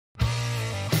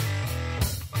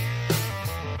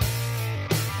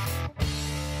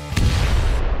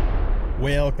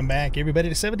Welcome back, everybody,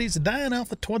 to 70s Dying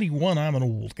Alpha 21. I'm an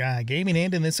old guy gaming,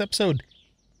 and in this episode,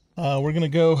 we're going to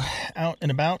go out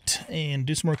and about and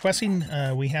do some more questing.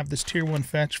 We have this Tier 1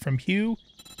 fetch from Hugh,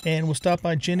 and we'll stop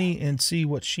by Jenny and see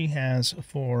what she has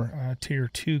for Tier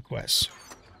 2 quests.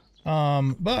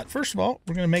 But first of all,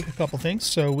 we're going to make a couple things.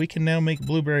 So we can now make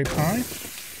blueberry pie.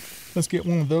 Let's get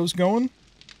one of those going.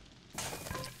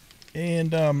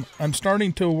 And I'm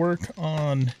starting to work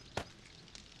on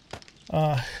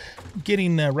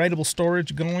getting writable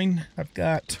storage going. I've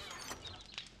got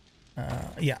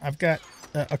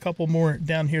a couple more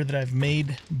down here that I've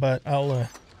made, but I'll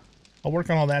work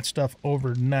on all that stuff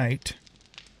overnight.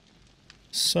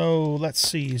 So let's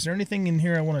see, is there anything in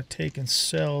here I want to take and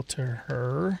sell to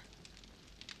her?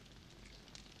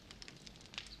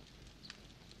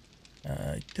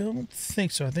 I don't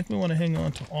think so. I think we want to hang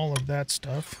on to all of that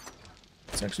stuff.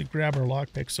 Let's actually grab our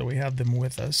lockpicks so we have them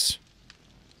with us.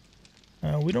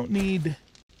 We don't need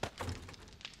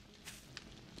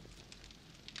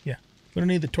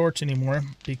the torch anymore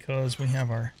because we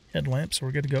have our headlamp, so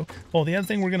we're good to go. Oh, the other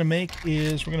thing we're going to make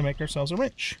is we're going to make ourselves a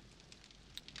wrench.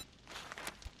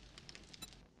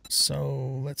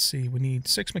 So let's see, we need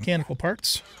 6 mechanical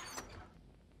parts.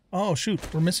 Oh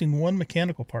shoot, we're missing 1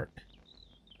 mechanical part.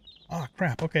 Ah,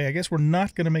 crap. Okay, I guess we're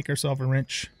not going to make ourselves a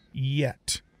wrench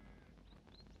yet.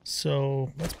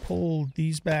 So let's pull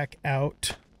these back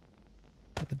out.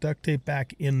 Put the duct tape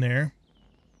back in there.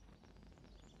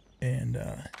 And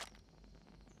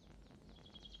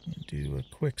do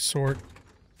a quick sort.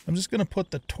 I'm just going to put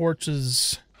the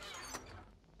torches...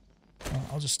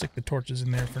 I'll just stick the torches in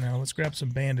there for now. Let's grab some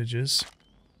bandages.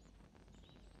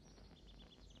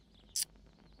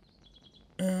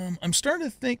 I'm starting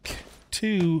to think,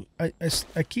 too... I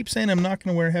keep saying I'm not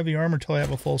going to wear heavy armor until I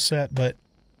have a full set, but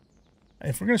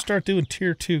if we're going to start doing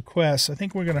Tier 2 quests, I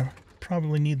think we're going to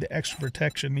probably need the extra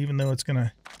protection, even though it's going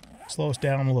to slow us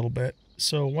down a little bit.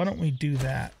 So why don't we do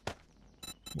that?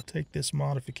 We'll take this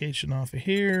modification off of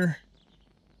here.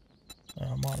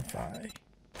 Modify.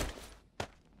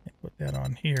 And put that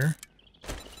on here.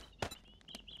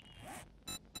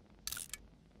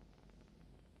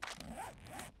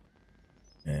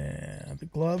 And the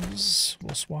gloves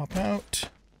we'll swap out.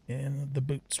 And the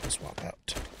boots we'll swap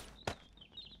out.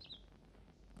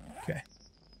 Okay.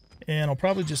 And I'll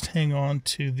probably just hang on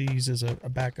to these as a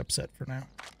backup set for now.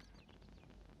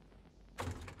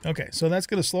 Okay, so that's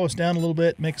going to slow us down a little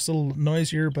bit, make us a little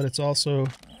noisier, but it's also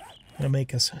going to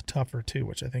make us tougher too,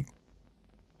 which I think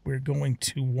we're going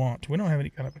to want. We don't have any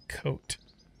kind of a coat.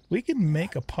 We can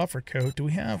make a puffer coat. Do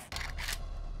we have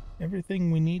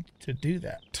everything we need to do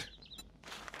that?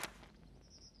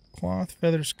 Cloth,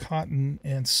 feathers, cotton,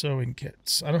 and sewing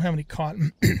kits. I don't have any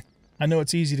cotton. I know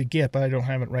it's easy to get, but I don't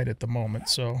have it right at the moment,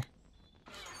 so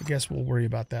I guess we'll worry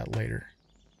about that later.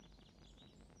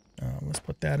 Let's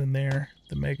put that in there,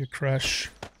 the Mega Crush.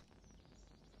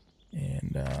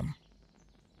 And no,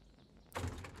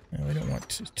 we don't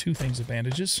want 2 things of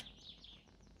bandages.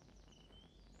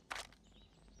 I'm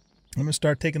going to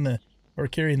start taking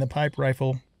carrying the pipe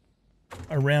rifle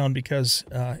around because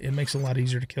it makes it a lot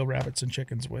easier to kill rabbits and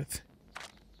chickens with.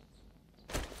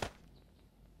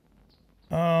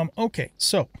 Okay,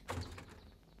 so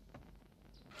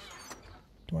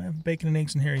do I have bacon and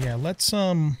eggs in here? Yeah, let's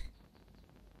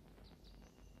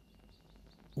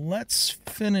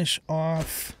finish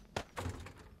off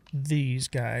these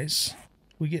guys.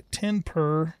 We get 10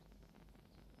 per.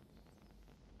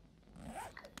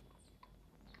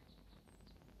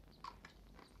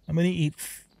 I'm going to eat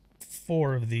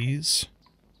 4 of these.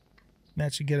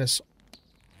 That should get us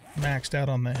maxed out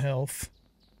on the health.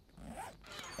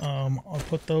 I'll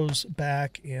put those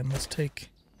back and let's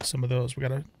take some of those. We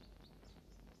got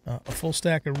a full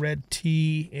stack of red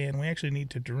tea, and we actually need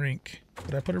to drink.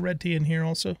 Did I put a red tea in here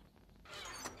also?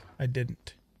 I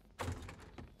didn't.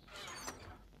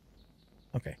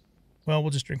 Okay. Well, we'll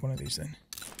just drink one of these then.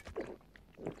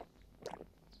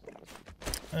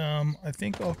 I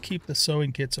think I'll keep the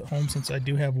sewing kits at home since I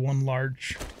do have one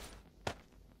large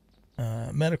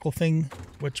medical thing,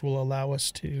 which will allow us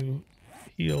to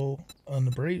heal a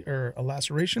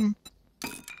laceration.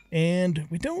 And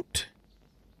we don't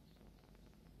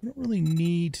really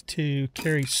need to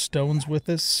carry stones with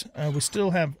us. We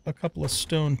still have a couple of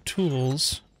stone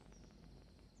tools,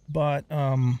 but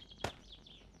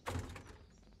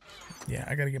yeah,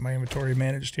 I gotta get my inventory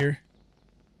managed here.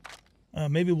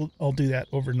 Maybe I'll do that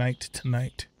overnight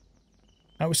tonight.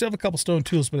 We still have a couple stone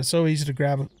tools, but it's so easy to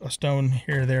grab a stone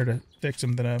here or there to fix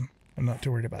them that I'm not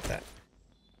too worried about that.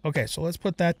 Okay, so let's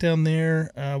put that down there.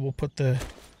 We'll put the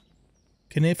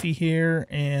Kniffy here,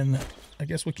 and I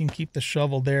guess we can keep the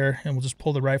shovel there, and we'll just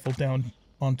pull the rifle down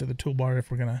onto the toolbar if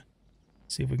we're going to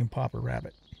see if we can pop a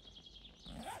rabbit.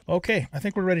 Okay, I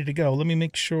think we're ready to go. Let me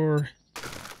make sure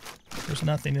there's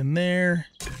nothing in there.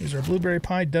 Is our blueberry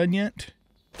pie done yet?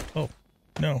 Oh,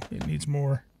 no, it needs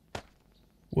more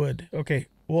wood. Okay,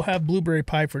 we'll have blueberry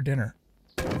pie for dinner.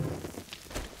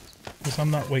 Because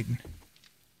I'm not waiting.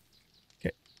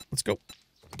 Okay, let's go.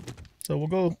 So we'll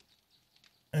go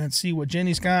and see what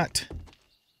Jenny's got.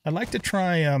 I'd like to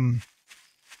try one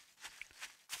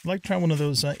of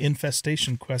those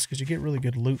infestation quests because you get really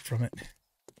good loot from it.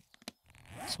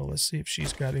 So let's see if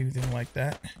she's got anything like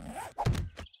that.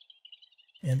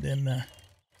 And then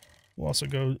we'll also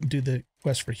go do the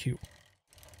quest for Hugh.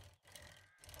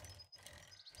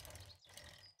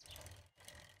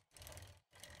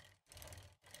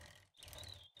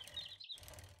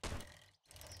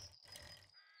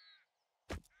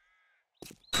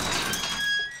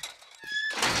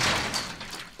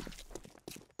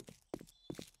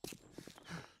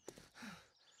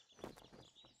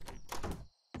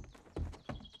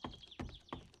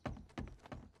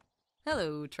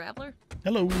 Hello, traveler.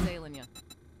 Hello. What's ailing ya?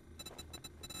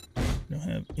 Don't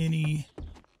have any...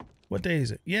 What day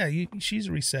is it? Yeah, she's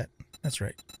reset. That's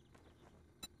right.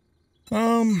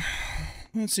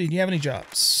 Let's see. Do you have any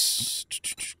jobs?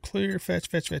 Clear, fetch,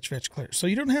 clear. So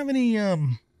you don't have any,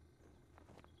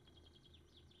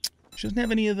 She doesn't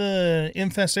have any of the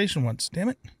infestation ones. Damn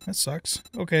it. That sucks.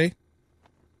 Okay.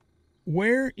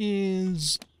 Where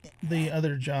is the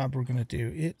other job we're going to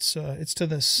do? It's to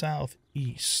the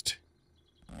southeast.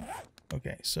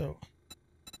 Okay, so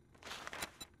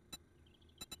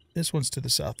this one's to the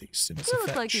southeast. And it's You a look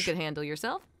fetch. like you can handle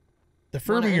yourself. The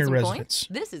Wanna earn Firmier some residence.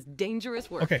 coin? This is dangerous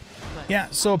work. Okay. But Yeah,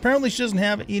 so apparently she doesn't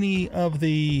have any of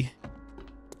the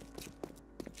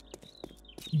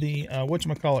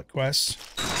whatchamacallit quests.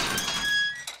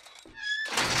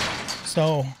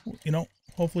 So, you know,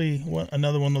 hopefully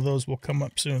another one of those will come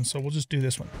up soon. So we'll just do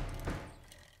this one.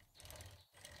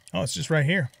 Oh, it's just right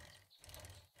here.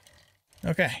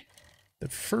 Okay. The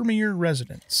Firmier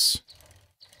residence.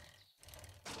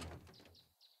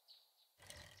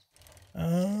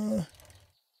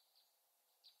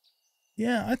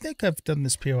 Yeah, I think I've done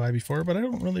this POI before, but I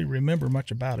don't really remember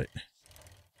much about it.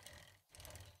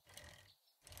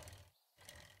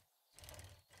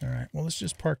 All right, well, let's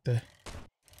just park the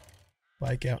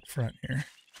bike out front here.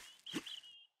 Is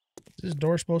this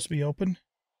door supposed to be open?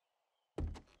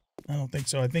 I don't think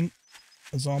so. I think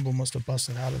a zombie must have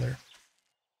busted out of there.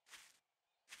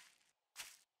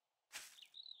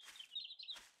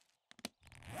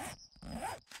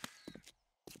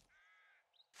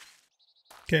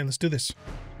 Okay, let's do this.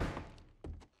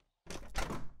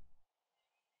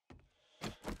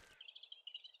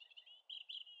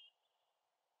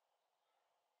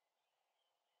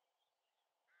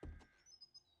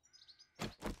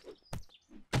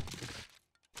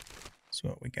 So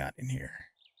what we got in here?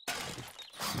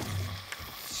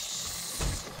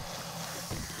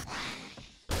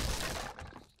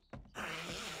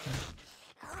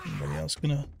 Anybody else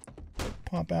gonna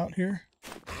pop out here?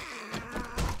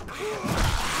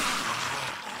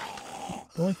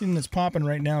 The only thing that's popping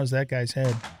right now is that guy's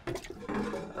head.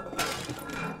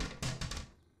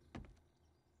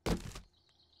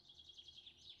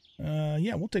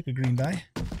 Yeah, we'll take a green die.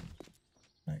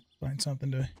 Might find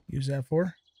something to use that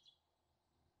for.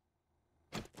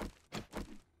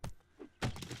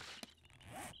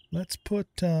 Let's put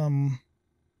this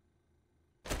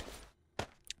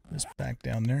back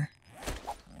down there.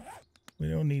 We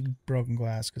don't need broken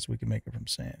glass because we can make it from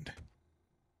sand.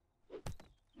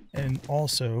 And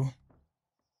also,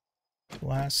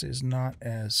 glass is not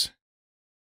as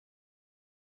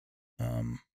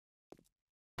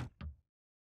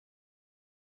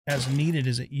needed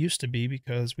as it used to be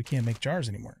because we can't make jars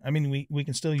anymore. I mean, we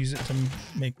can still use it to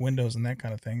make windows and that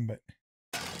kind of thing, but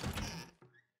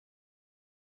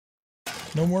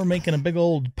no more making a big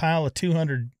old pile of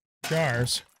 200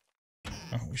 jars.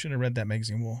 Oh, we should have read that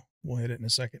magazine. We'll hit it in a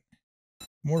second.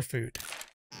 More food.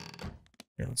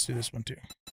 Here, let's do this one too.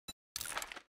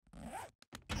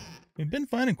 We've been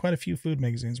finding quite a few food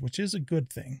magazines, which is a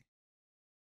good thing.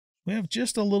 We have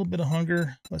just a little bit of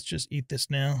hunger. Let's just eat this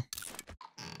now.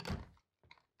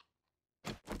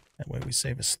 That way we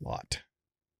save a slot.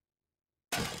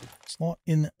 Slot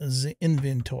in the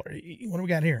inventory. What do we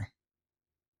got here?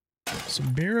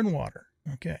 Some beer and water.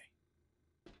 Okay.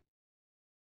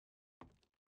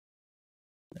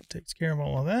 That takes care of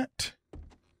all of that.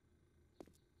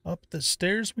 Up the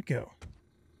stairs we go.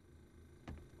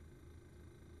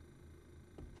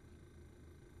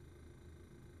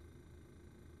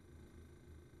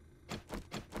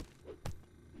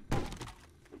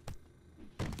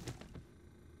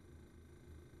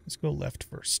 Let's go left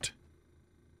first.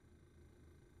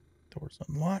 Door's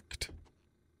unlocked.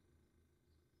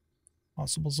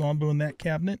 Possible zombie in that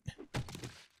cabinet.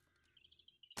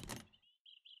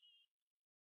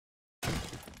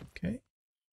 Okay.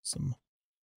 Some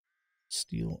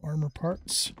steel armor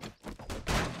parts.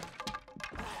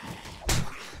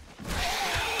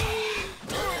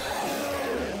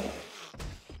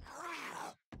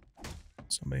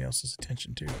 Somebody else's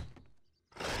attention too.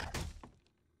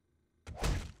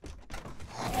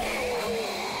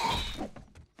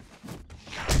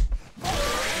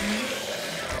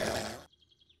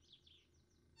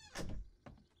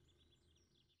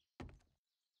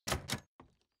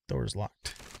 Door's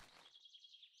locked.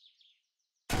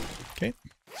 Okay,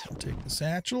 I'll take the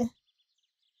satchel.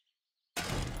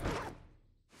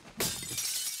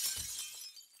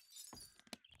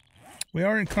 We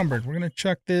are encumbered. We're going to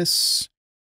chuck this.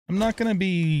 I'm not going to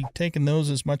be taking those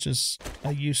as much as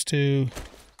I used to.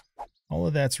 All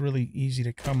of that's really easy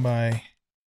to come by.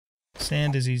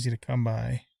 Sand is easy to come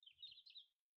by.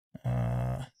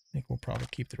 I think we'll probably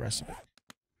keep the rest of it.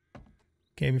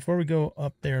 Okay, before we go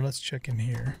up there, let's check in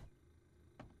here.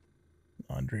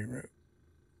 Laundry room.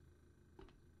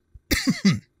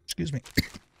 Excuse me.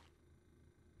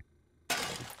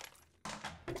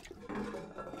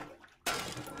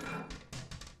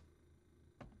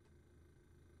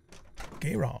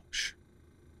 Garage.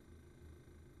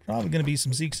 Probably going to be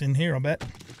some Zeeks in here, I'll bet.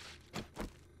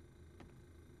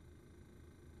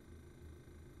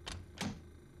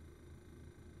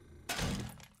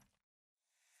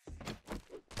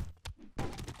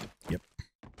 Yep.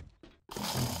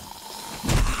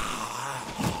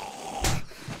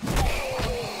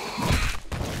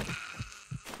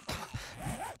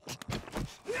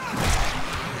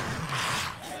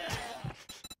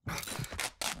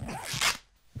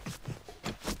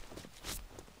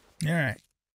 All right.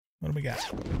 What do we got?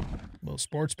 A little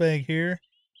sports bag here.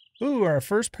 Ooh, our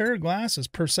first pair of glasses.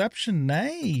 Perception.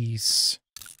 Nice.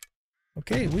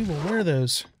 Okay, we will wear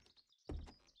those.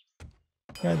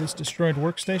 Try this destroyed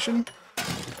workstation.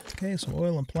 Okay, some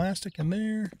oil and plastic in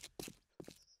there.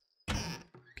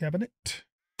 Cabinet.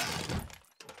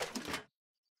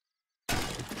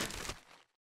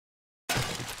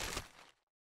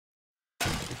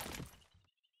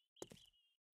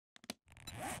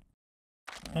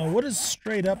 What does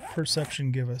straight up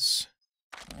perception give us?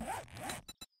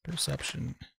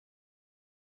 Perception.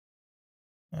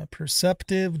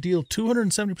 Perceptive, deal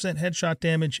 270% headshot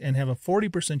damage and have a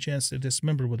 40% chance to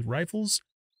dismember with rifles,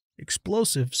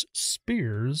 explosives,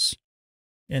 spears,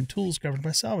 and tools governed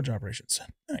by salvage operations.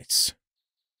 Nice.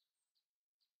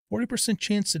 40%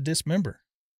 chance to dismember.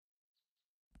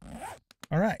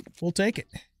 All right, we'll take it.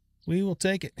 We will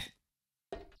take it.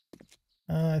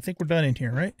 I think we're done in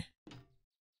here, right?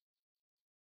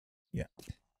 Yeah.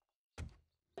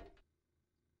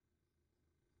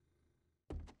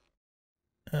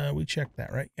 We checked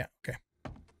that, right? Yeah, okay.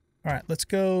 All right, let's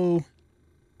go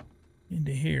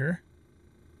into here.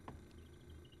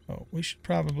 Oh, we should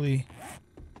probably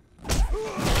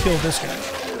kill this guy.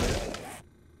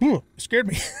 Ooh, scared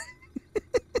me.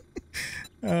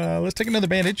 Let's take another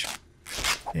bandage.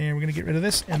 And we're going to get rid of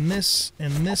this, and this,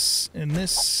 and this, and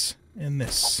this, and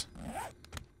this.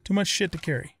 Too much shit to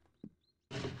carry.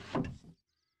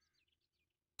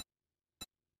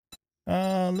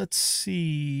 Let's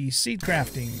see. Seed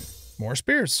crafting. More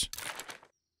spears.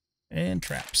 And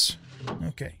traps.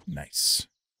 Okay, nice.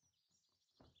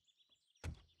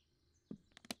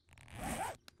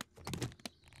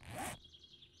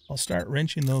 I'll start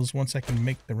wrenching those once I can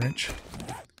make the wrench.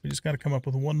 We just got to come up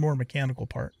with one more mechanical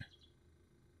part.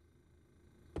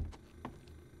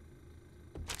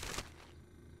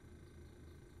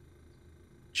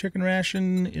 Chicken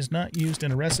ration is not used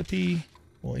in a recipe.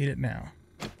 We'll eat it now.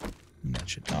 And that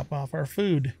should top off our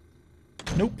food.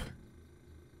 Nope.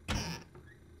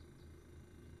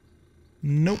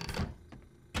 Nope.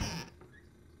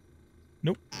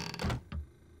 Nope.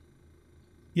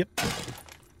 Yep.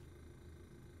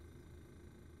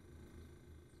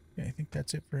 Okay, I think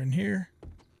that's it for in here.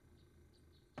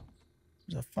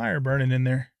 There's a fire burning in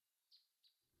there.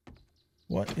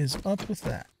 What is up with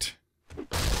that?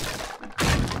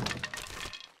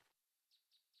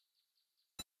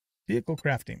 Vehicle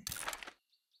crafting.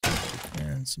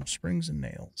 And some springs and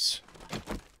nails.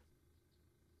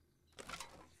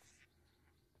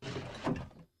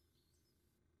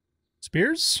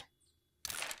 Spears.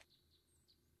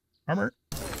 Armor.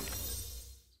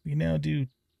 We now do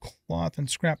cloth and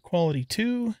scrap quality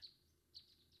 2.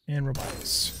 And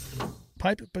robotics.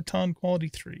 Pipe baton quality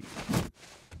 3.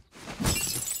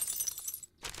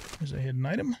 There's a hidden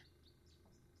item.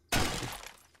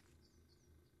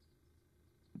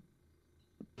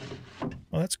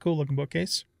 cool looking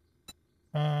bookcase.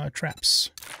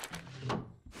 Traps.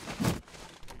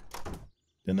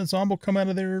 Didn't a zombie come out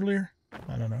of there earlier?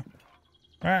 I don't know.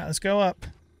 Alright, let's go up.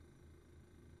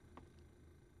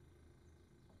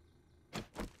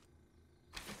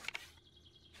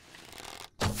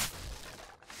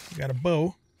 We got a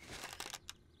bow.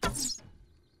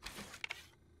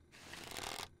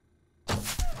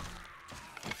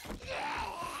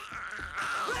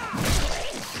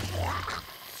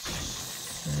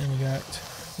 And we got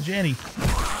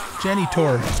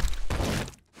Janitor.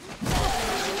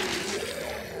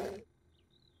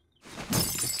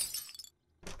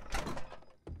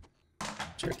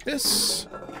 Check this.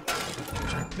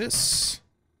 Check this.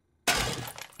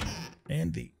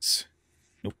 And these.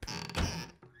 Nope.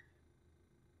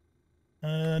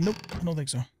 Nope, I don't think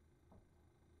so.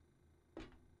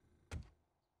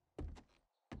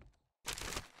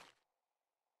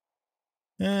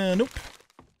 Nope.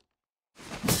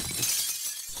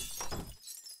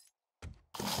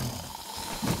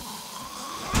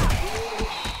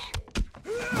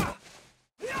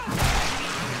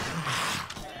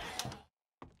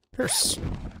 Purse.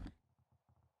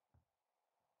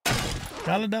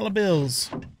 $1 bills.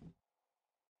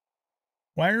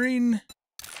 Wiring.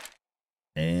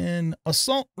 And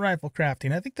assault rifle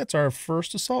crafting. I think that's our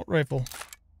first assault rifle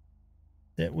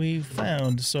that we've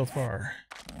found so far.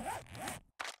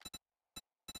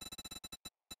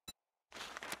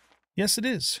 Yes, it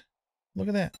is. Look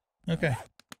at that. Okay.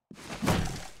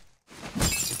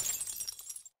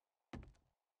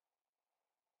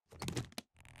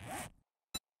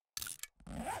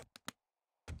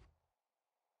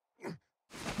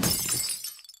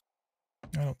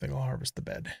 I don't think I'll harvest the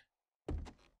bed.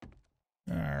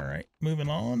 All right, moving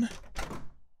on.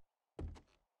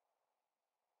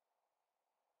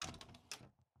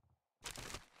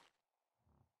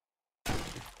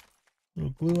 Little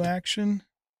glue action.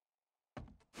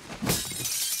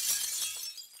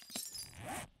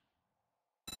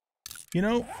 You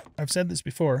know, I've said this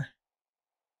before.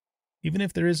 Even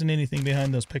if there isn't anything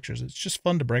behind those pictures, it's just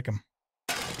fun to break them.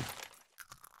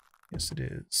 Yes, it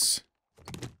is.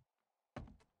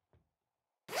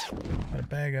 Got a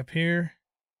bag up here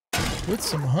with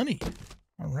some honey.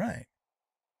 All right.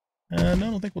 No, I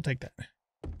don't think we'll take that.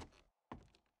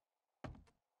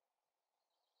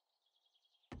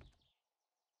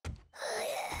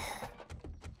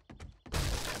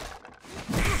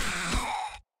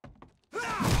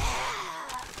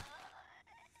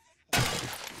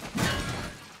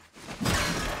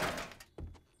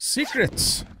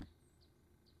 Secrets.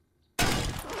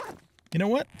 You know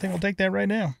what? I think we'll take that right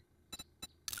now.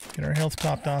 Get our health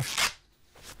topped off.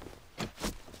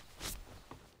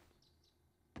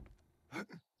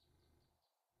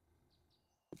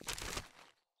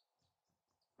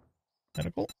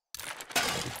 Medical.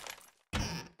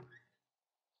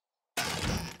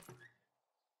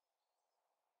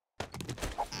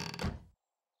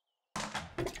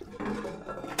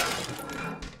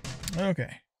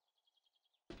 Okay.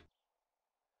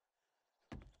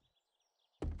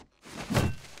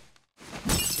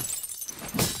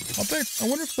 I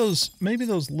wonder if those, maybe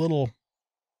those little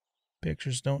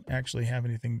pictures don't actually have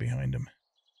anything behind them.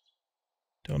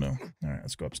 Don't know. All right,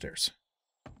 let's go upstairs.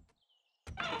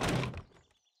 All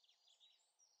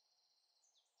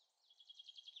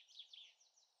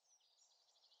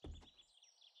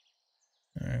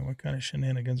right, what kind of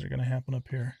shenanigans are going to happen up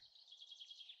here?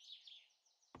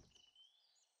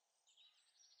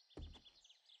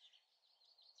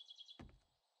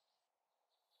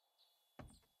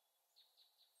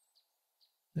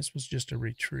 This was just a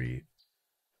retrieve.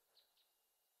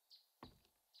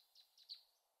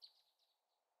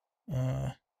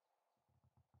 There's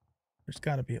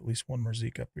got to be at least one more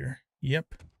Zeke up here.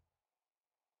 Yep.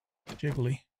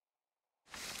 Jiggly.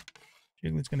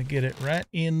 Jiggly's going to get it right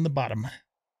in the bottom.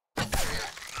 I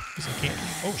can't.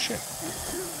 Oh, shit.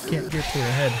 Can't get to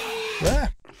her head. Ah!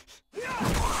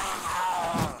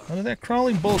 None of that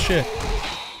crawling bullshit.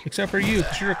 Except for you,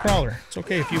 because you're a crawler. It's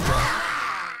okay if you crawl.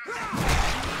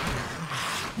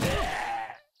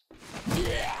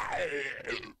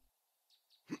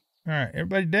 Alright,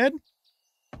 everybody dead?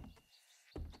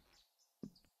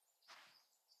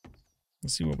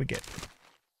 Let's see what we get.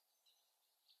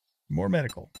 More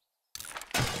medical.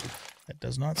 That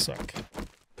does not suck.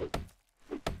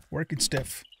 Working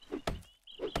stiff.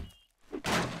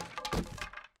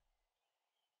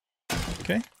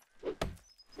 Okay.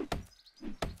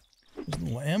 There's a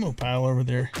little ammo pile over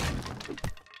there.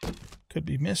 Could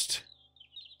be missed.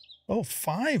 Oh,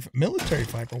 5 military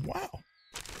fiber. Wow.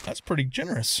 That's pretty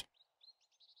generous.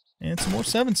 And some more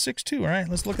 7.62. All right,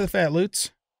 let's look at the fat loots.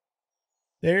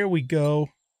 There we go.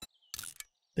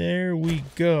 There we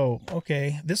go.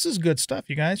 Okay, this is good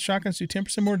stuff, you guys. Shotguns do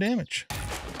 10% more damage.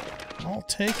 I'll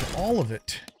take all of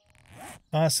it.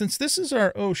 Since this is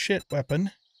our oh shit weapon,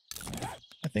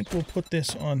 I think we'll put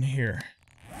this on here.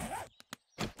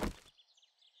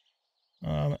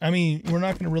 I mean, we're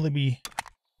not going to really be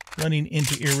running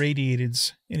into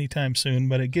irradiateds anytime soon,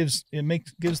 but it gives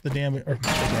the damage, or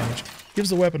gives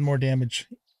the weapon more damage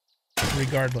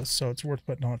regardless, so it's worth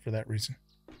putting on for that reason.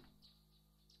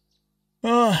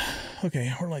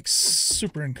 Okay, we're like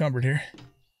super encumbered here.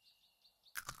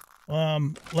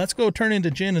 Let's go turn into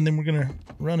Jin, and then we're gonna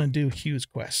run and do Hugh's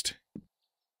quest.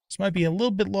 This might be a little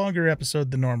bit longer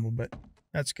episode than normal, but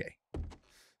that's okay.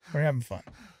 We're having fun.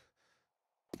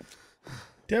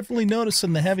 Definitely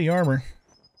noticing the heavy armor.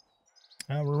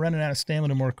 We're running out of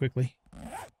stamina more quickly.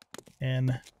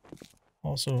 And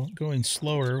also going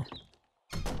slower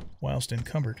whilst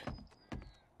encumbered.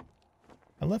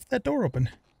 I left that door open.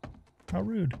 How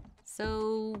rude.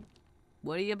 So,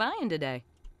 what are you buying today?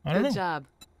 I don't know. Good job.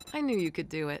 I knew you could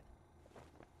do it.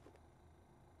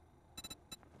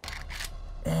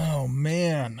 Oh,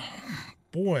 man.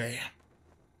 Boy.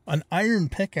 An iron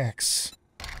pickaxe.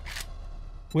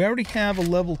 We already have a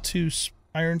level 2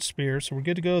 iron spear, so we're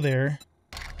good to go there.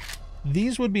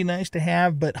 These would be nice to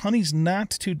have, but honey's not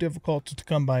too difficult to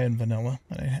come by in vanilla.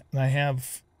 And I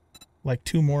have like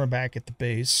 2 more back at the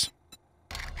base.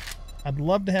 I'd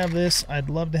love to have this. I'd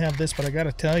love to have this, but I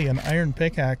gotta tell you, an iron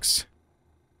pickaxe,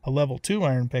 a level 2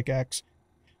 iron pickaxe,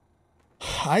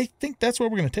 I think that's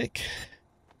what we're gonna take.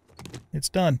 It's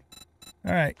done.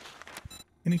 All right.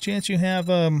 Any chance you have,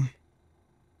 no.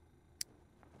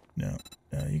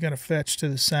 You gotta fetch to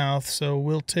the south, so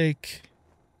we'll take,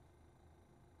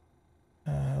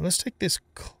 let's take this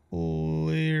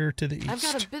clear to the east. I've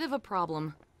got a bit of a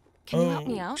problem. Can you help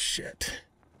me out? Oh, shit.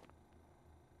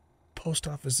 Post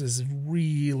office is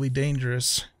really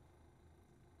dangerous.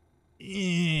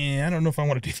 Yeah, I don't know if I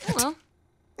want to do that. Oh, well,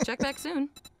 check back soon.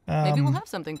 Maybe we'll have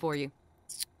something for you.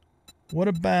 What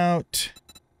about...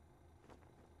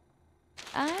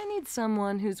 I need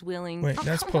someone who's willing... Wait,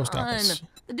 that's come post on. office.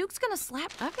 The Duke's gonna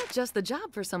slap... I've got just the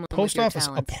job for someone Post with your office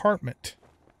talents. apartment.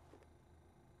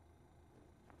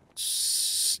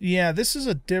 Yeah, this is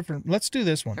a different... Let's do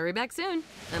this one. Hurry back soon,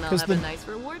 and I'll have a nice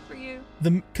reward for you.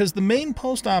 Because the main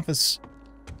post office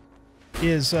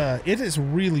is... it is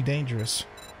really dangerous.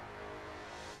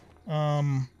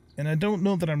 And I don't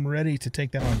know that I'm ready to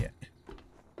take that on yet.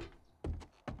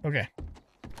 Okay.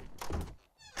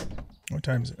 What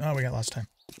time is it? Oh, we got lots of time.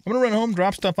 I'm going to run home,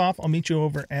 drop stuff off. I'll meet you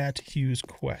over at Hugh's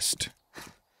quest.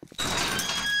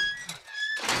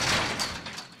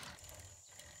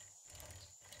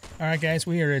 All right, guys,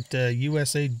 we are at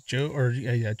USA Joe, or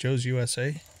Joe's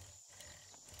USA.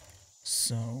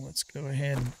 So let's go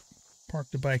ahead and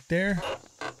park the bike there.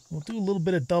 We'll do a little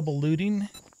bit of double looting.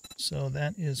 So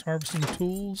that is harvesting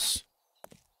tools.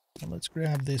 So let's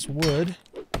grab this wood.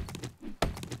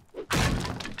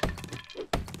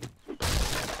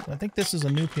 I think this is a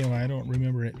new POI. I don't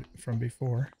remember it from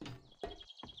before.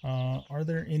 Are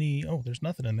there any... Oh, there's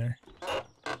nothing in there.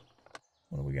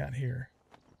 What do we got here?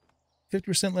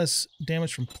 50% less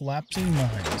damage from collapsing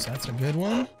mines. That's a good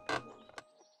one.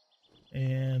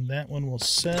 And that one will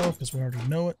sell because we already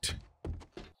know it.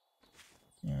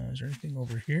 Is there anything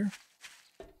over here?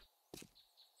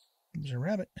 There's a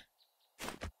rabbit.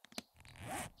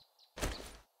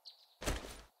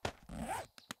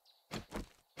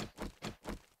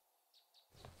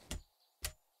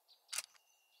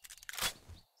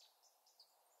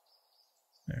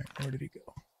 All right, where did he go?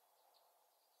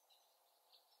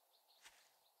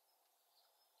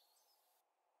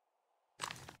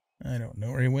 I don't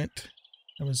know where he went.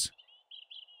 I was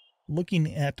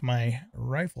looking at my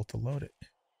rifle to load it.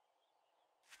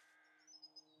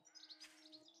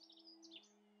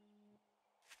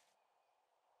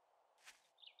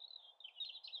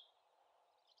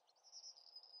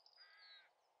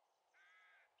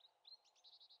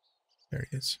 There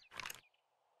he is.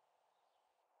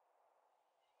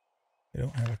 They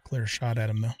don't have a clear shot at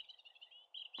him, though.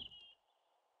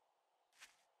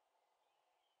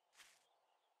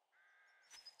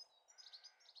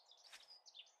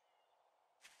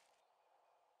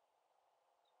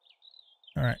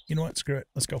 All right, you know what? Screw it.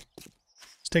 Let's go.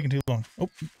 It's taking too long. Oh,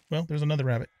 well, there's another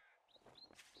rabbit.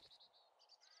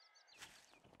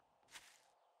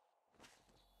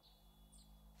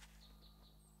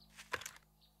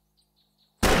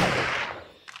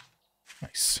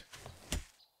 Nice.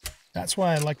 That's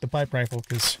why I like the pipe rifle,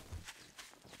 because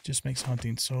it just makes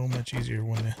hunting so much easier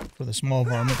when for the small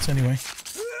varmints anyway.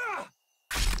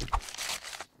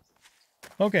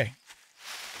 Okay.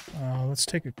 Let's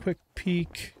take a quick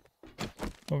peek.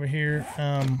 over here.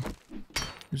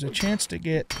 There's a chance to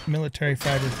get military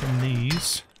fiber from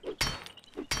these.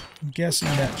 I'm guessing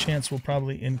that chance will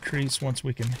probably increase once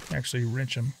we can actually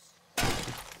wrench them.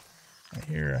 I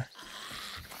hear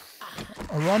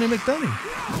a Ronnie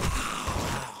McDonnie.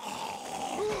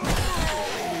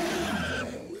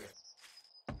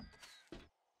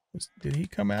 Did he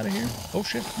come out of here? Oh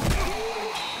shit.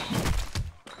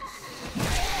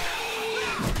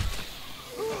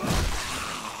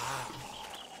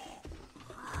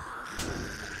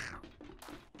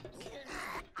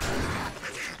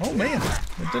 Oh man,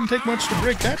 it didn't take much to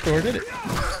break that door, did it?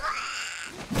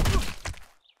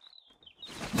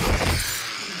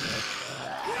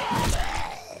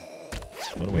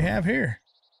 What do we have here?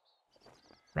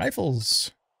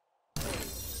 Rifles.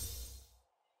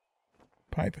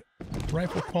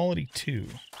 Rifle quality 2.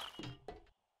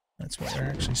 That's what we're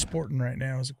actually sporting right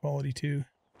now, is a quality 2.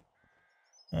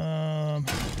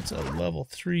 It's a level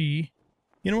 3.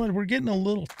 You know what? We're getting a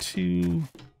little too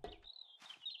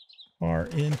far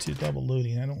into double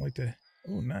loading. I don't like to...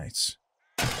 Oh, nice.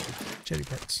 Jetty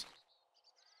parts.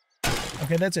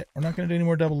 Okay, that's it. We're not going to do any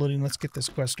more double loading. Let's get this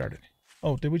quest started.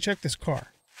 Oh, did we check this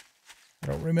car? I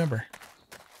don't remember.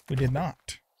 We did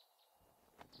not.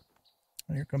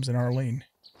 Oh, here comes an Arlene.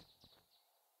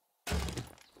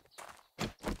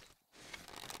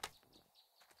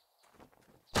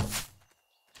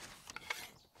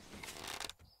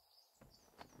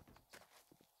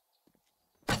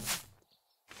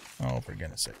 Oh, for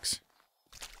goodness sakes.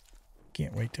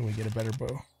 Can't wait till we get a better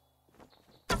bow.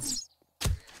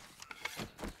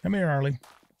 Come here, Arlie.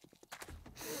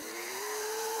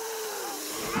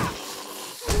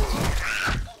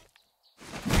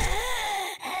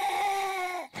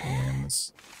 And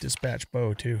let's dispatch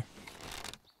bow, too.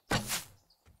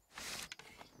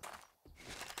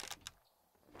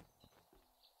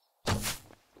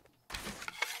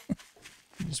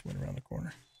 He just went around the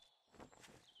corner.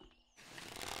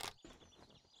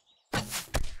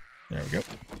 There we go.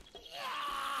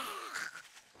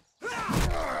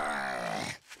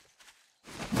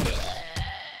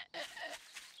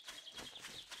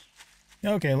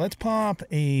 Okay, let's pop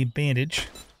a bandage.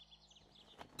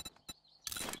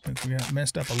 Since we got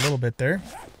messed up a little bit there.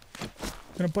 I'm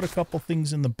going to put a couple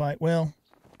things in the bite. Well,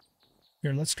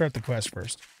 here, let's start the quest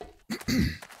first.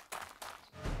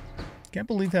 Can't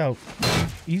believe how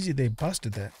easy they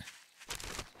busted that.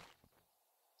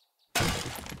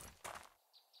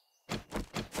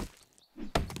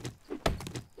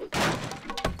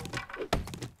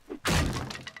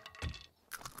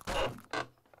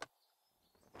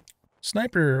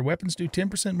 Sniper weapons do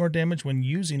 10% more damage when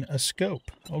using a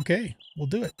scope. Okay, we'll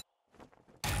do it.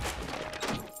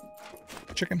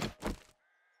 Chicken.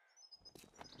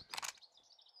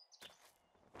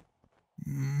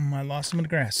 I lost him in the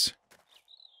grass.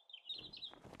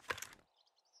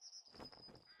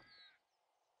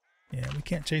 Yeah, we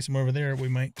can't chase him over there. We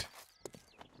might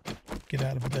get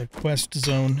out of the quest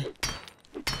zone.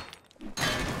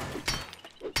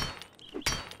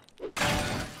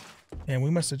 And we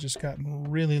must have just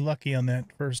gotten really lucky on that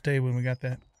first day when we got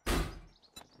that.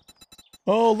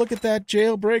 Oh, look at that,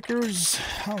 jailbreakers.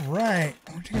 All right,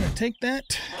 we're going to take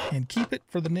that and keep it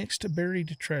for the next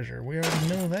buried treasure. We already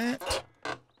know that.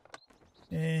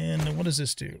 And what does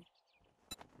this do?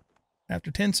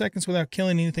 After 10 seconds without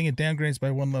killing anything, it downgrades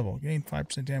by 1 level. Gain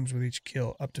 5% damage with each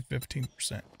kill, up to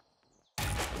 15%.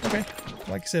 Okay,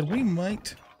 like I said, we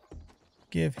might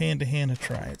give hand-to-hand a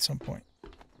try at some point.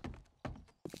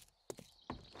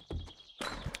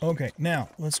 Okay, now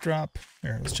let's drop,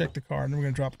 here, let's check the car, and then we're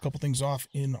going to drop a couple things off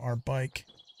in our bike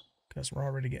because we're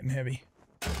already getting heavy.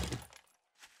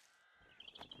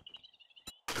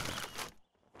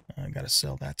 I got to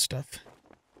sell that stuff.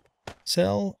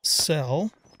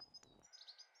 Sell.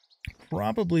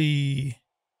 Probably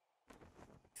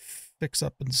fix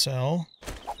up and sell.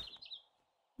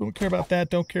 Don't care about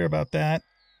that, don't care about that.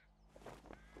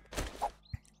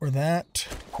 Or that,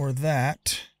 or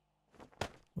that.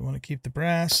 We want to keep the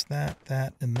brass, that,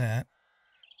 and that.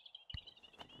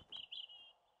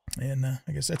 And I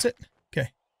guess that's it. Okay.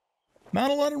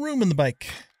 Not a lot of room in the bike.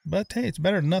 But hey, it's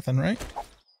better than nothing, right?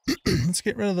 Let's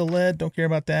get rid of the lead. Don't care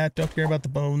about that. Don't care about the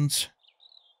bones.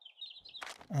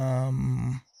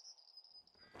 And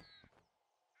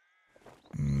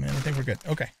I think we're good.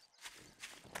 Okay.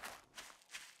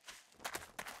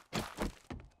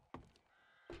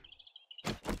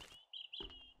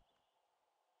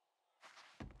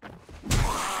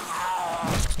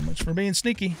 So much for being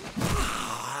sneaky.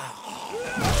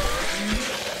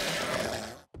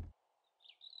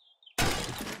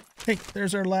 Hey,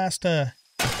 there's our last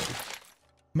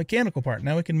mechanical part.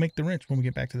 Now we can make the wrench when we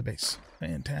get back to the base.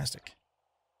 Fantastic.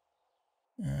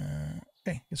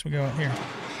 Okay, guess we go out here.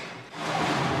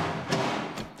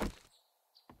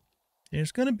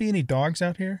 There's gonna be any dogs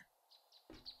out here?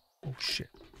 Oh shit.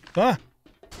 Ah!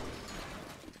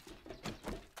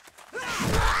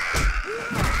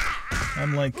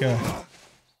 I'm like a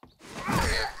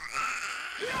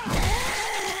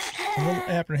little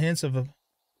apprehensive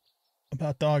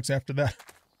about dogs after that.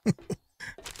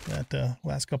 That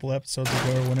last couple episodes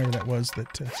ago, or whenever that was,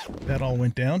 that all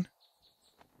went down.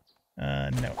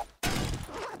 No.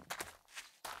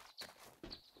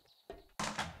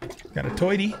 Got a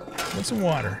toity with some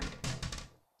water.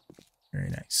 Very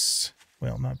nice.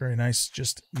 Well, not very nice,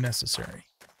 just necessary.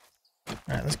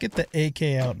 Alright, let's get the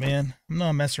AK out, man. I'm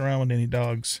not messing around with any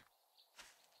dogs.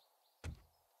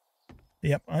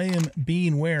 Yep, I am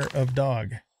being aware of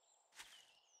dog.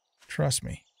 Trust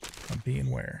me, I'm being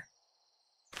aware.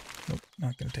 Nope,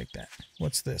 not going to take that.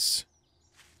 What's this?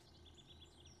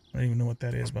 I don't even know what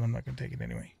that is, but I'm not going to take it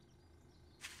anyway.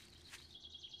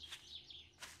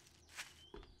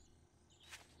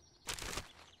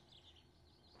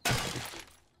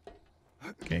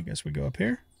 Okay, I guess we go up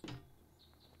here.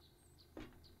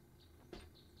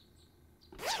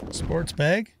 Sports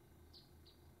bag.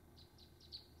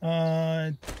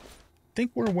 I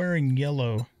think we're wearing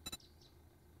yellow.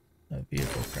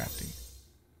 Vehicle crafting.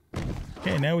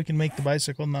 Okay, now we can make the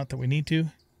bicycle. Not that we need to.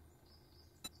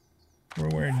 We're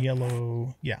wearing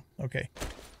yellow. Yeah, okay.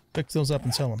 Fix those up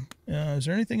and sell them. Is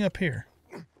there anything up here?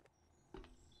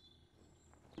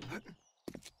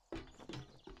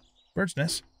 Bird's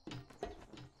nest.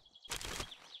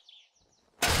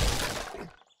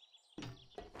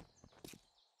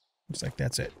 Looks like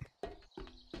that's it.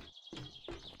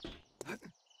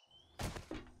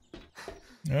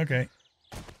 Okay.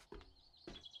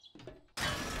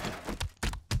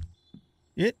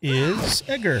 It is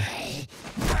Edgar.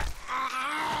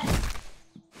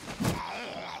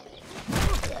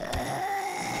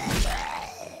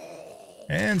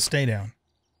 And stay down.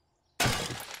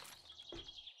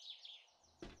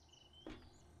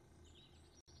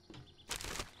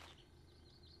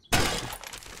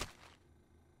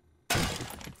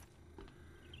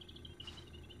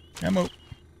 Ammo.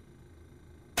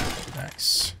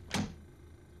 Nice.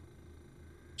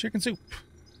 Chicken soup.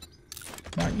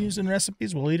 Not using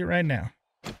recipes, we'll eat it right now.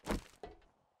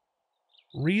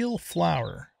 Real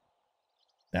flour.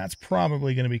 That's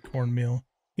probably going to be cornmeal.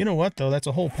 You know what, though? That's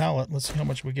a whole pallet. Let's see how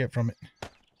much we get from it.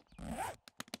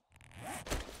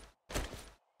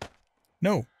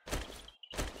 No.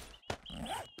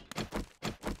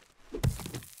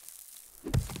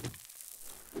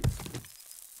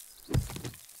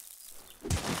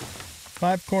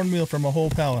 Five cornmeal from a whole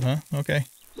pallet, huh? Okay.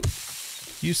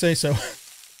 You say so.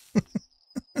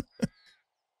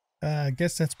 I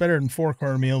guess that's better than 4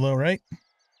 cornmeal, though, right?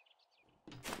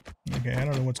 Okay, I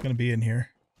don't know what's going to be in here.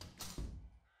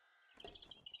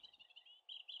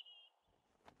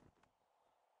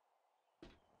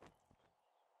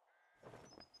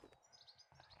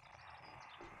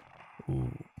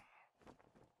 Ooh.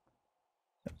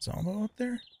 That Zombo up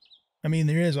there? I mean,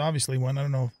 there is obviously one. I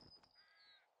don't know.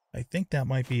 I think that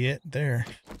might be it there.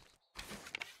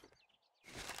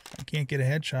 I can't get a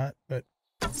headshot, but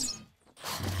well,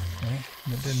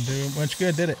 it didn't do much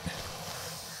good, did it?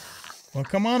 Well,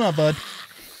 come on up, bud.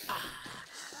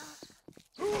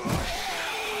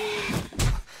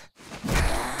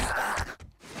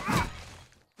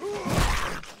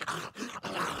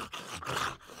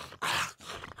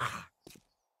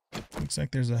 Looks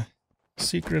like there's a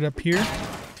secret up here.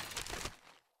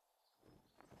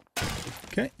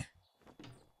 Okay.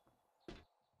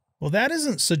 Well, that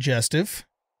isn't suggestive.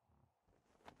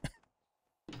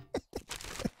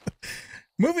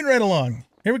 Moving right along.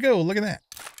 Here we go. Look at that.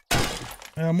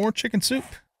 More chicken soup.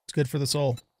 It's good for the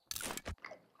soul.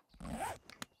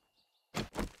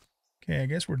 Okay, I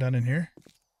guess we're done in here.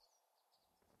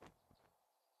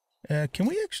 Can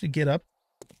we actually get up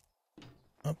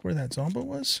where that Zombo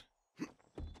was?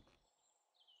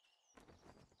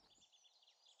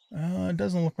 It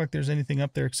doesn't look like there's anything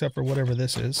up there except for whatever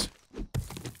this is.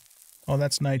 Oh,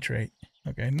 that's nitrate.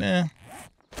 Okay, nah.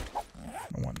 I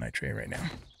don't want nitrate right now.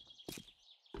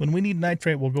 When we need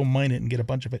nitrate, we'll go mine it and get a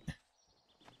bunch of it.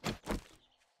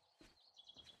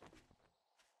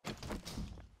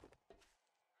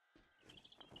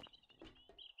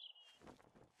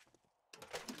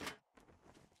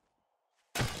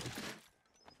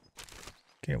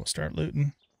 Okay, we'll start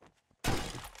looting.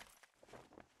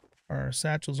 Our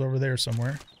satchel's over there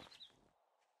somewhere.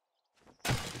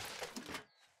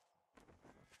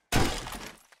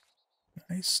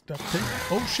 Nice stuff there.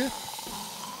 Oh, shit.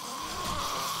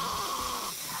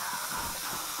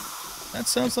 That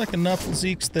sounds like enough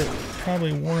Zeeks that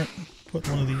probably warrant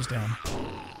putting one of these down.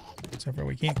 Except for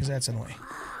we can't because that's in the way.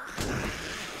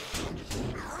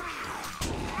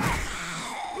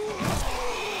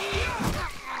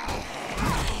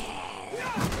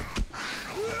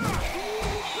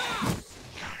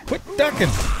 Quit ducking!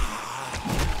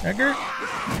 Edgar,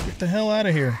 get the hell out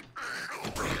of here.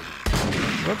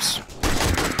 Whoops.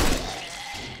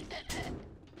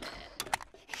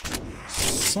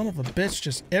 Son of a bitch,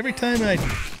 just every time I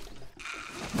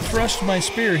thrust my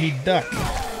spear, he'd duck.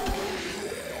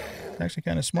 It's actually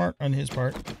kind of smart on his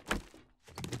part.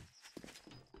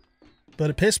 But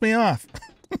it pissed me off.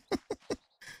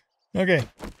 Okay.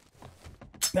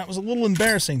 That was a little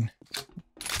embarrassing.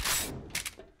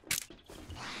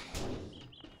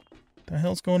 What the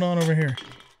hell's going on over here?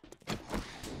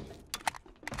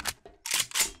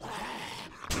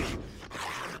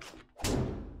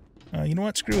 You know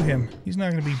what? Screw him. He's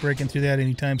not going to be breaking through that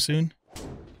anytime soon.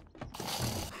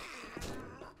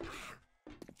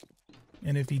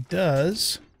 And if he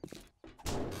does,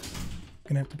 I'm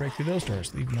going to have to break through those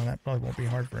doors, even though that probably won't be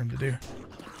hard for him to do.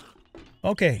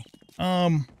 Okay.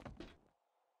 Is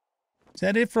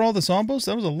that it for all the zombos?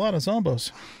 That was a lot of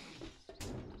zombos.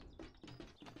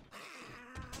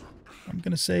 I'm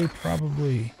going to say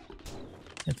probably.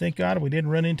 And thank God we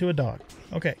didn't run into a dog.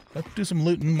 Okay, let's do some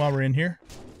looting while we're in here.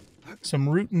 Some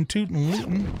rootin' tootin'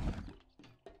 lootin'.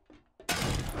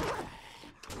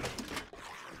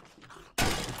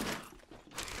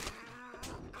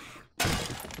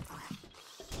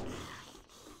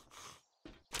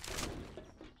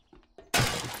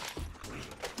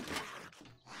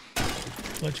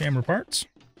 Sledgehammer parts.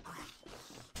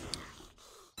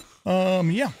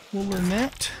 Yeah, we'll learn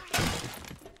that.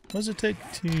 What does it take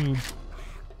to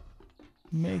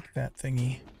make that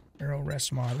thingy? Arrow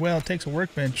rest mod. Well, it takes a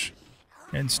workbench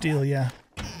and steel, yeah.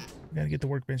 We gotta get the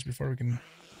workbench before we can...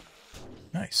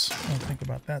 Nice. I'll think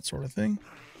about that sort of thing.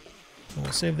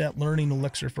 We'll save that learning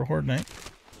elixir for Horde Night.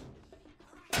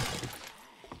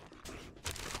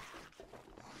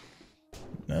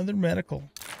 Another medical.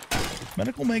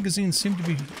 Medical magazines seem to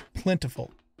be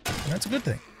plentiful. And that's a good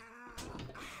thing.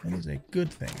 That is a good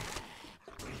thing.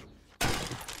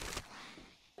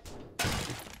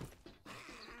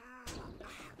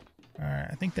 Alright,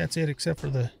 I think that's it except for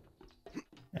the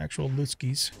actual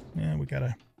Lutskis. Yeah, we got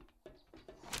a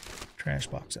trash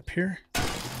box up here.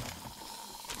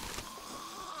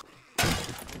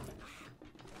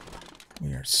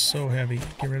 We are so heavy.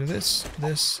 Get rid of this,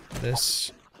 this,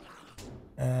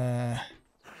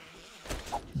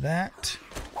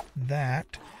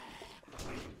 that,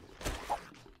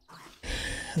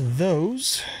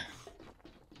 those.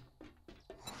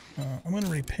 I'm going to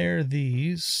repair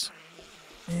these.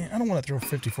 I don't want to throw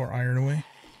 54 iron away.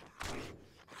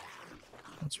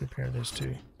 Let's repair this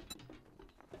too.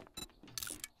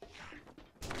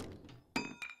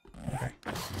 Okay.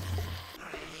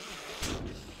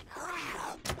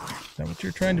 Is that what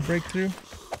you're trying to break through?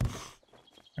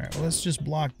 Alright, well let's just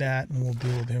block that and we'll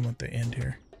deal with him at the end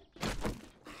here.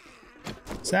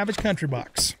 Savage Country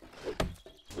Box.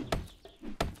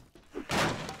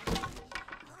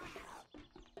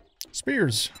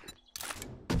 Spears.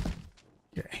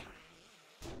 Okay.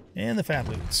 And the fat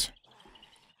loots.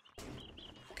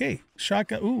 Okay,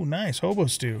 shotgun. Ooh, nice. Hobo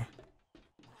stew.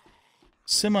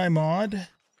 Semi-mod.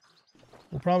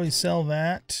 We'll probably sell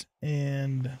that.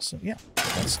 And so, yeah,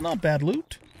 that's not bad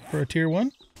loot for a tier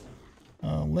 1.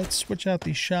 Let's switch out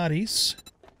these shotties.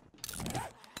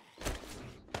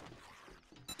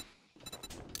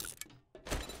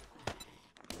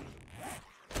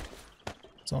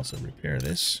 Let's also repair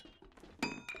this.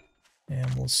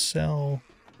 And we'll sell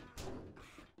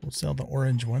the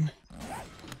orange one.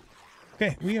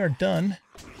 Okay, we are done.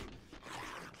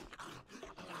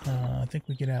 I think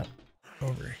we get out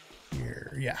over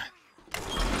here. Yeah.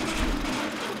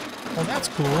 Oh, that's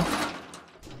cool.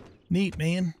 Neat,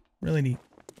 man. Really neat.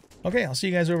 Okay, I'll see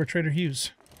you guys over at Trader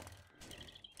Hughes.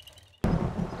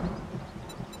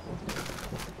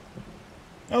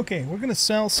 Okay, we're going to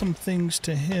sell some things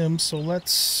to him, so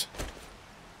let's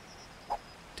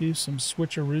do some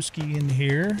switcherooski in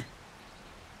here.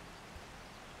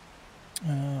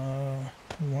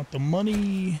 We want the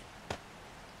money.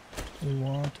 We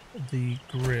want the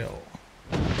grill.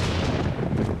 And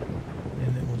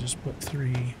then we'll just put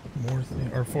 3 more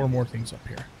things, or 4 more things up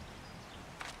here.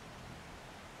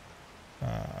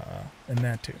 And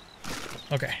that too.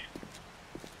 Okay.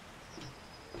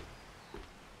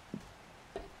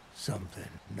 Something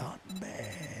not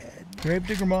bad.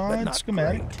 Gravedigger mod,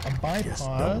 schematic, great. a bipod. Just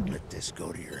don't let this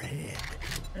go to your head.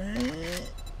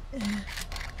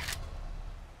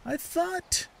 I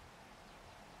thought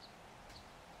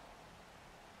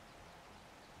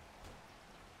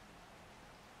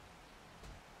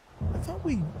thought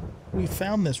we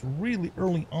found this really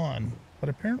early on, but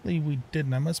apparently we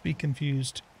didn't. I must be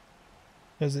confused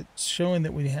because it's showing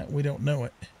that we don't know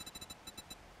it.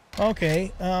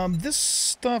 Okay, this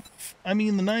stuff, I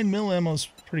mean, the 9mm ammo is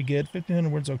pretty good. 1,500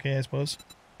 words, okay, I suppose.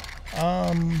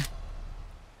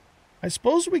 I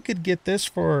suppose we could get this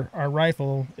for our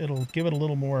rifle. It'll give it a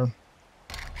little more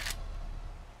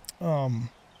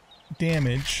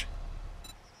damage.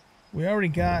 We already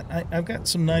got, I've got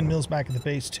some 9mm back at the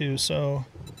base too, so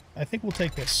I think we'll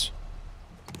take this.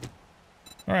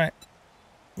 Alright,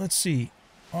 let's see.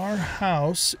 Our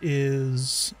house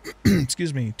is,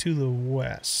 excuse me, to the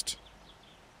west.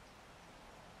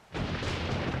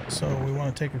 So we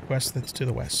want to take a quest that's to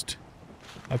the west.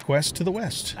 A quest to the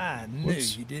west. I knew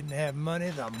you didn't have money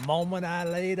the moment I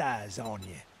laid eyes on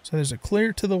you. So there's a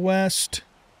clear to the west,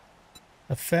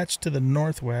 a fetch to the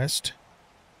northwest.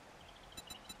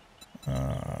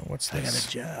 What's this? I got a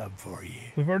job for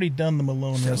you. We've already done the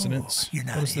Malone residence. You're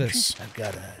not what is interested? this? I've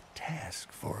got a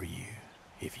task for you,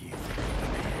 if you think you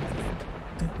can handle it.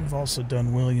 I think we've also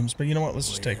done Williams, but you know what? Let's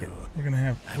just take it. We're gonna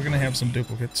have some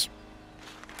duplicates.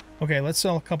 Okay, let's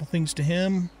sell a couple things to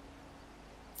him.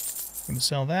 I'm gonna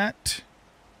sell that.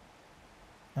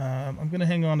 I'm gonna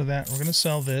hang on to that. We're gonna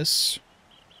sell this.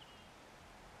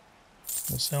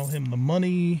 We'll sell him the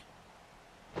money.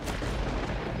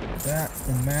 That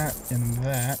and that and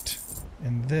that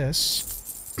and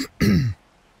this.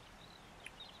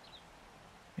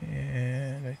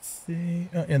 And I think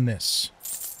and this.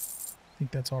 I think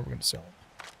that's all we're gonna sell.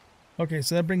 Okay,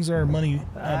 so that brings our money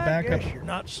back up. You're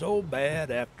not so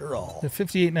bad after all. To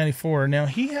 58.94. Now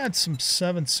he had some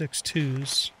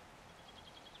 7.62s.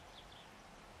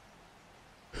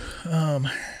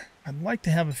 I'd like to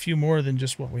have a few more than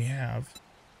just what we have.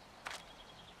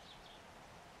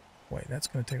 Boy, that's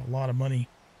going to take a lot of money.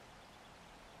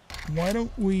 Why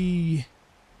don't we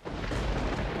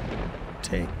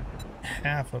take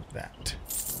half of that?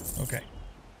 Okay.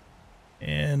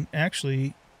 And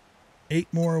actually, 8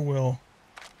 more will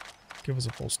give us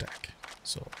a full stack.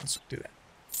 So let's do that.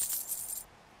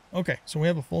 Okay, so we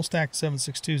have a full stack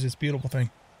 7.62s. It's a beautiful thing.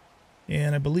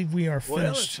 And I believe we are finished.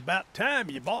 Well, it's about time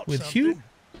you bought with something. Hugh.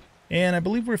 And I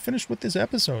believe we're finished with this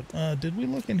episode. Did we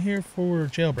look in here for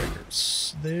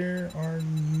jailbreakers? There are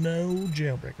no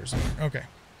jailbreakers in here. Okay.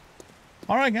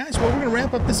 All right, guys. Well, we're going to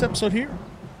wrap up this episode here.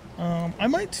 I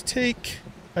might take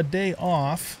a day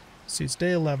off. Let's see, it's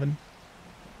day 11.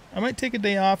 I might take a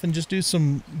day off and just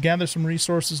gather some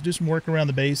resources, do some work around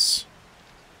the base.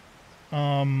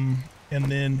 And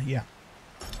then, yeah.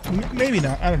 Maybe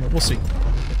not. I don't know. We'll see.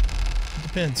 It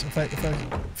depends. If I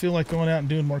feel like going out and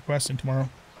doing more questing tomorrow,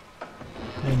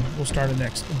 then we'll start another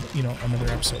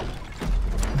episode.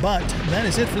 But that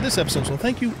is it for this episode. So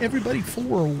thank you everybody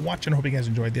for watching. I hope you guys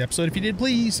enjoyed the episode. If you did,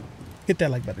 please hit that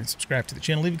like button, subscribe to the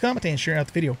channel, leave a comment, and share out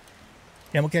the video.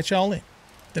 And we'll catch y'all in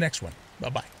the next one.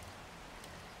 Bye-bye.